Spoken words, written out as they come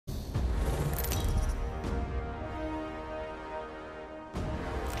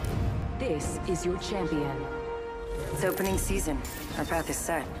This is your champion. It's opening season. Our path is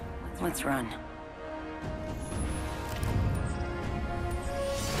set. Let's run.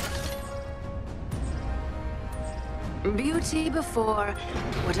 Beauty before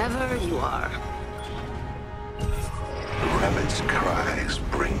whatever you are. The rabbit's cries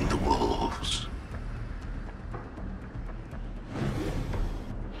bring the wolves.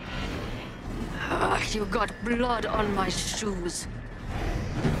 You got blood on my shoes.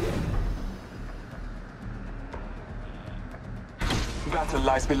 Battle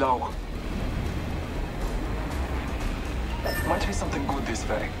lies below. Might be something good this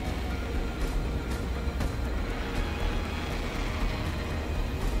way.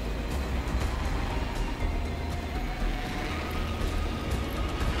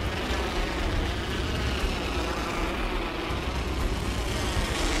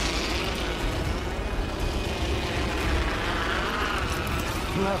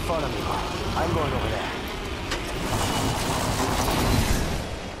 You have fun, amigo. I'm going over there.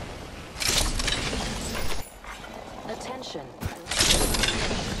 Attention.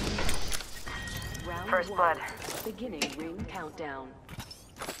 Round First one. blood. Beginning ring countdown.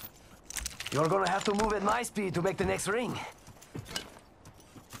 You're gonna have to move at my speed to make the next ring.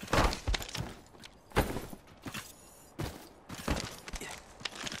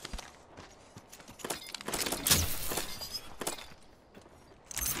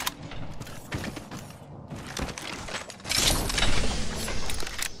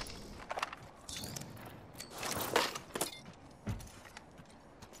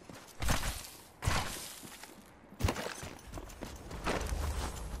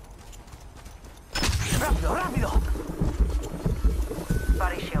 Rápido, rápido!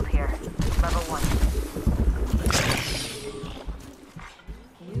 Body shield here. Level 1.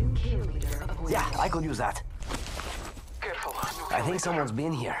 New kill leader appointed. Yeah, I could use that. Careful. I think someone's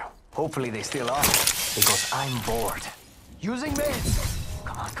been here. Hopefully they still are, because I'm bored. Using meds!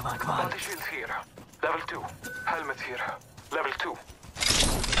 Come on, come on, come on. Body shield here. Level 2. Helmet here. Level 2.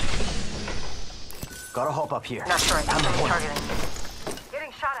 Gotta hop up here. Not sure I I'm can the one. targeting.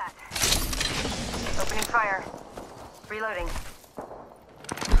 Getting shot at. Opening fire. Reloading.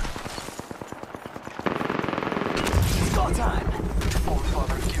 It's go time! Old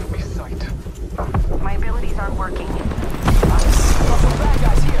father, give me sight. My abilities aren't working. Got some bad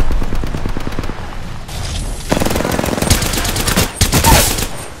guys here!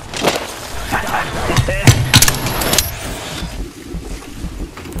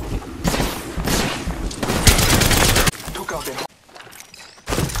 Took out him.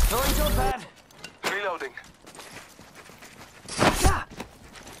 Throwing jump pad! Reloading. Yeah!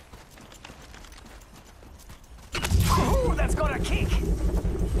 Ooh, that's got a kick!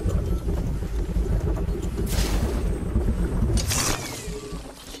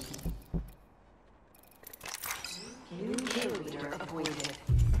 New kill leader appointed.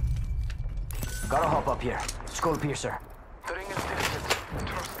 Gotta hop up here. Skull piercer. The ring is tilted.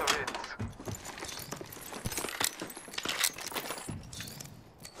 Trust the winds.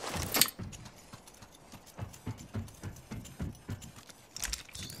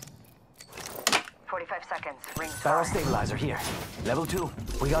 Seconds. Ring Barrel fire. stabilizer here. Level 2.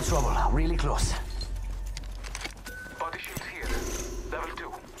 We got trouble. Really close. Body shield here. Level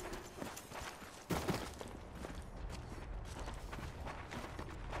 2.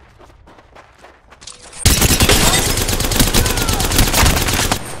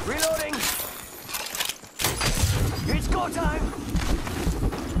 Reloading! It's go time!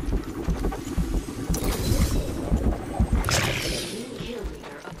 New kill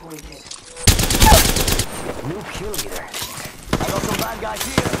leader appointed. New kill leader. I got some bad guys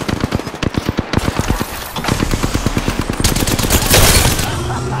here.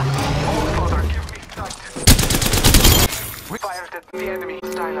 Old father, give me sight. We fired at the enemy.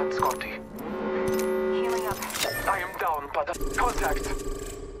 Silent, Scotty. Healing up. I am down, but contact.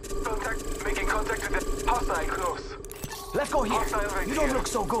 Contact. Making contact with the hostile close. Let's go here. Hostile right You don't here. look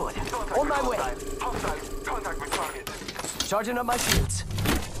so good. Contact On my with way. hostile. Hostile. Contact with target. Charging up my shields.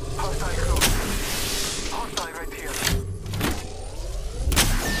 Hostile close. Hostile right here.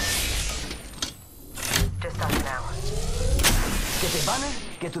 Just us now. Get the banner,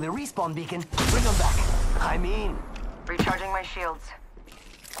 get to the respawn beacon, bring them back. I mean, Recharging my shields.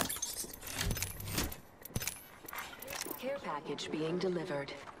 Care package being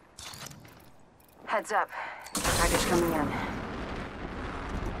delivered. Heads up. Package coming in.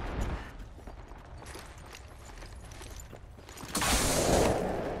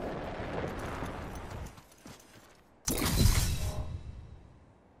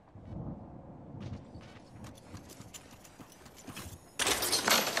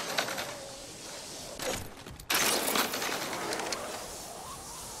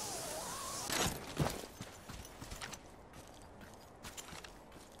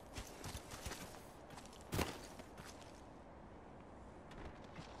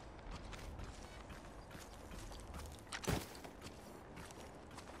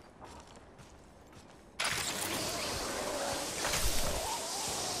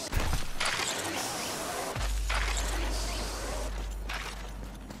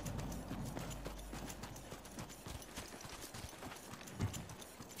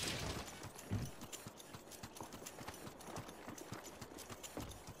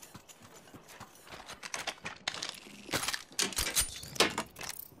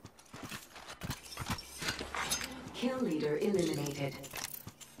 leader eliminated.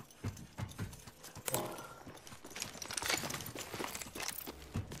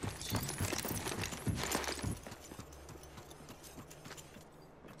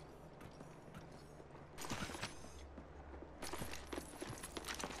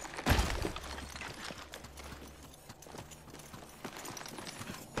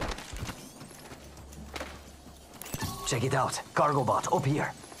 Check it out. Cargo bot, up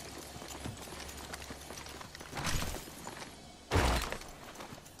here.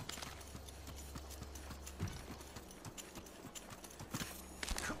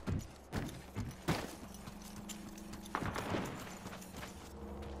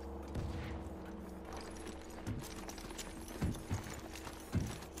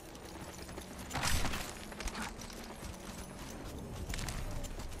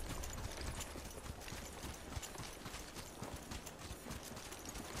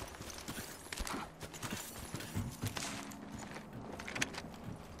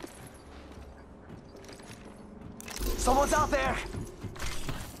 Someone's out there!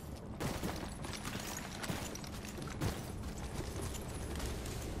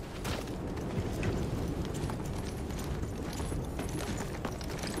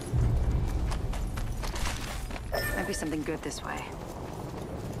 Might be something good this way.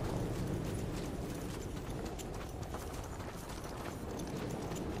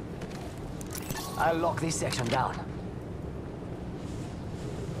 I'll lock this section down.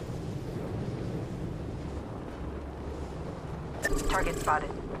 Target spotted.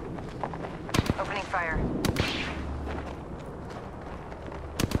 Opening fire.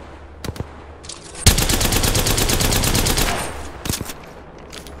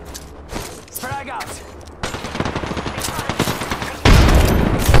 Frag out!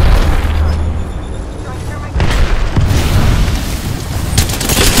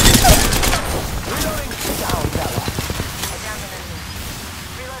 Reloading! Down, fella. I downed an enemy.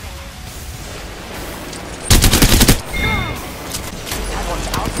 Reloading. That one's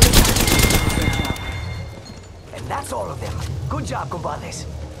out for the count. And that's all of them. Good job, compadres.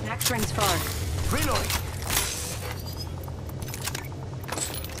 Next ring's far. Reloading.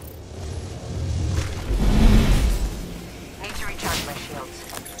 Need to recharge my shields.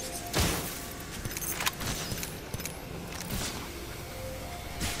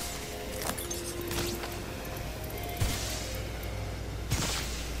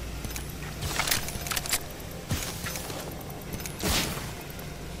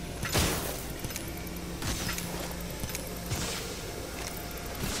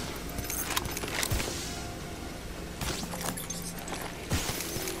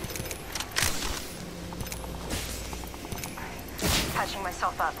 Patching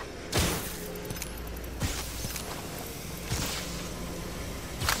myself up.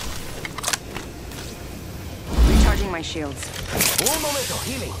 Recharging my shields. Un momento,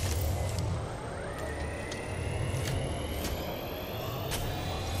 healing.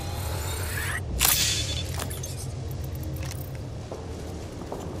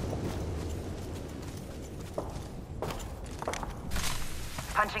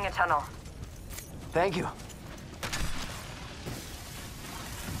 Punching a tunnel. Thank you.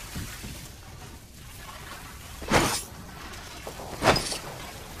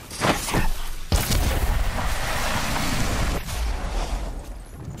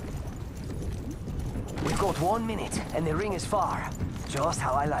 We've got 1 minute, and the ring is far. Just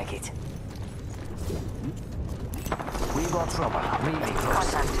how I like it. We got trouble, really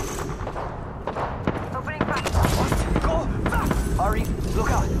close. Contact. Opening fire. Go! Back! Hurry!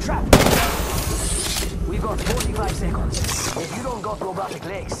 Look out! Trap! We've got 45 seconds. If you don't got robotic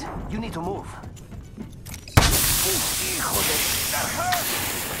legs, you need to move. Hijo de...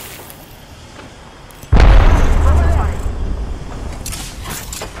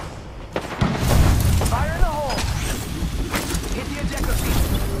 Fire in the hole! Hit the ejector seat!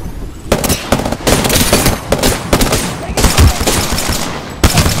 Take it!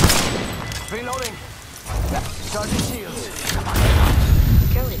 Reloading! Charging shields!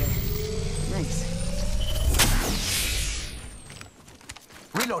 Kill leader. Nice.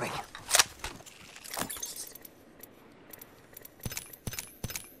 Reloading!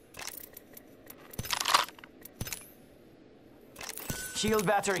 Shield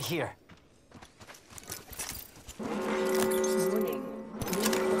battery here. Warning.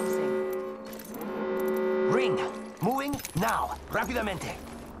 Ring closing. Ring! Moving now! Rápidamente!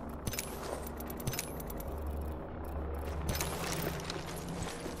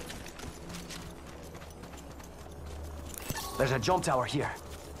 There's a jump tower here.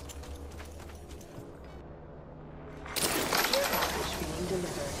 Care package being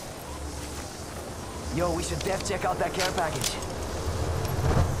delivered. Yo, we should def check out that care package.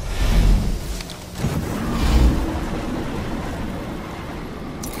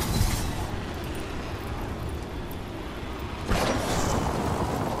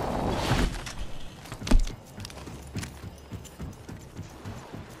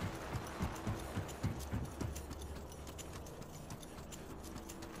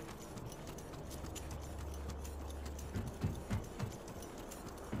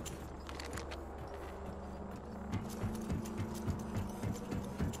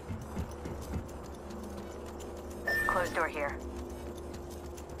 Closed door here.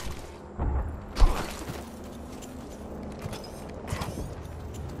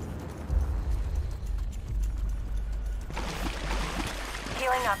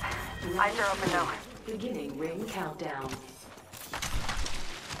 Healing up. Eyes are open though. Beginning ring countdown.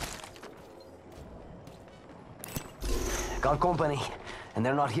 Got company, and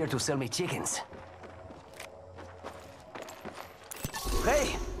they're not here to sell me chickens.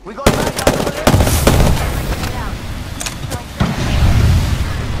 Hey, we got bad guys over there!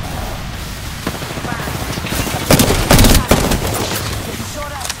 Getting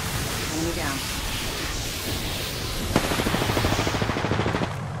shot at! Enemy down.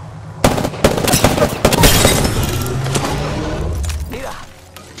 Mira,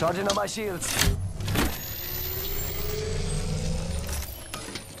 charging on my shields.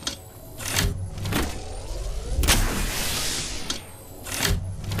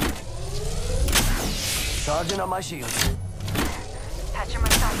 Charging on my shields. Patching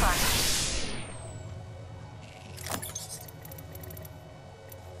myself on.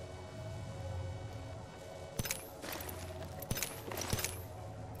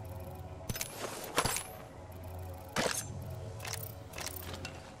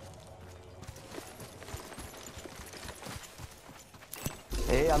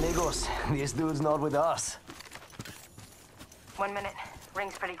 Hey, amigos, this dude's not with us. 1 minute.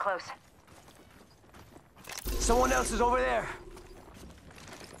 Ring's pretty close. Someone else is over there.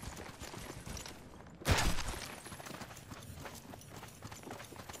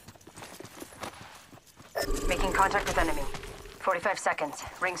 Making contact with enemy. 45 seconds.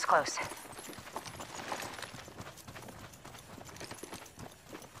 Ring's close.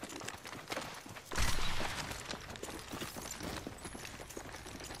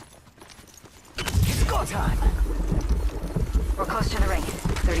 It's go time. We're close to the ring.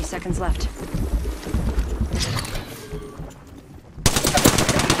 30 seconds left.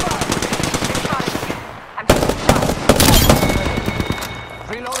 I'm taking shots.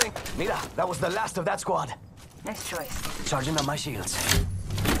 Reloading. Mira, that was the last of that squad. Nice choice. Charging on my shields.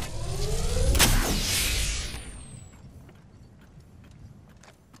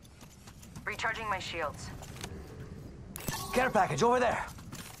 Recharging my shields. Care package over there.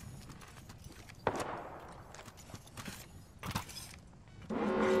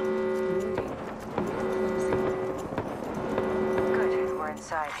 Good, we're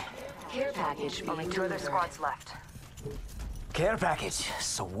inside. Care package Only being 2 other delivered. squads left. Care package.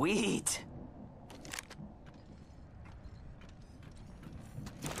 Sweet.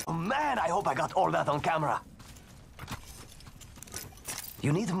 Oh man, I hope I got all that on camera.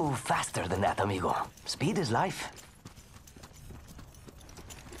 You need to move faster than that, amigo. Speed is life.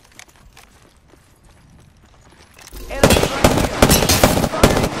 Enemies right here.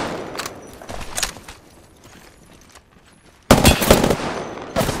 Firing.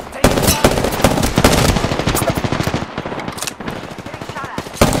 Taking fire. Getting shot at.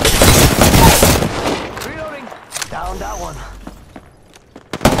 Reloading. Down that one.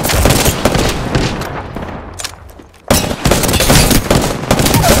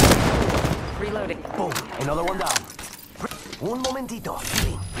 Reloading. Boom. Another one down. Un momentito.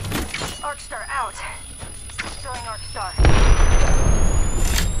 Healing. Arcstar out. Throwing Arcstar.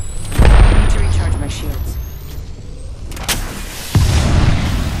 Need to recharge my shields.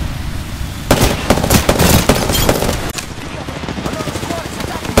 Another squad is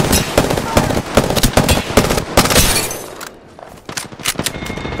attacking.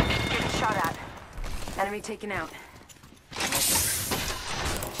 Getting shot at. Enemy taken out.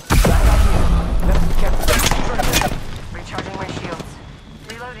 Recharging my shields.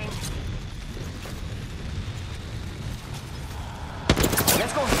 Reloading.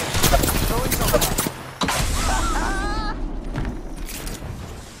 Let's go here. Throwing something.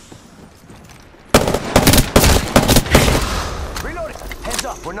 Reloading. Heads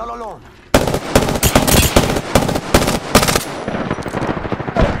up, we're not alone.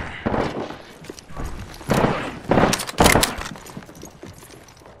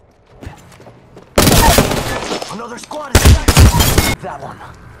 Another squad is attacking. That one.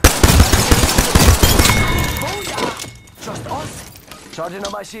 Booyah! Just us. Charging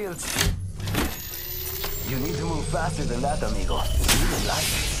on my shields. You need to move faster than that, amigo. Even like.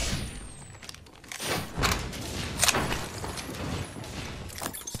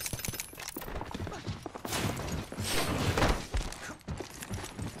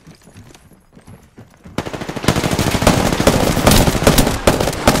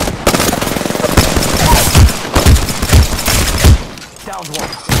 Down one.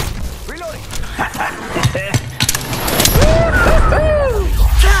 Reloading.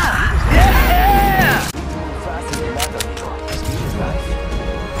 Yeah! Faster than that, amigo. Speed is life.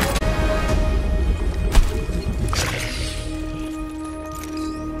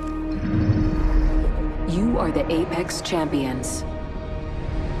 You are the Apex Champions.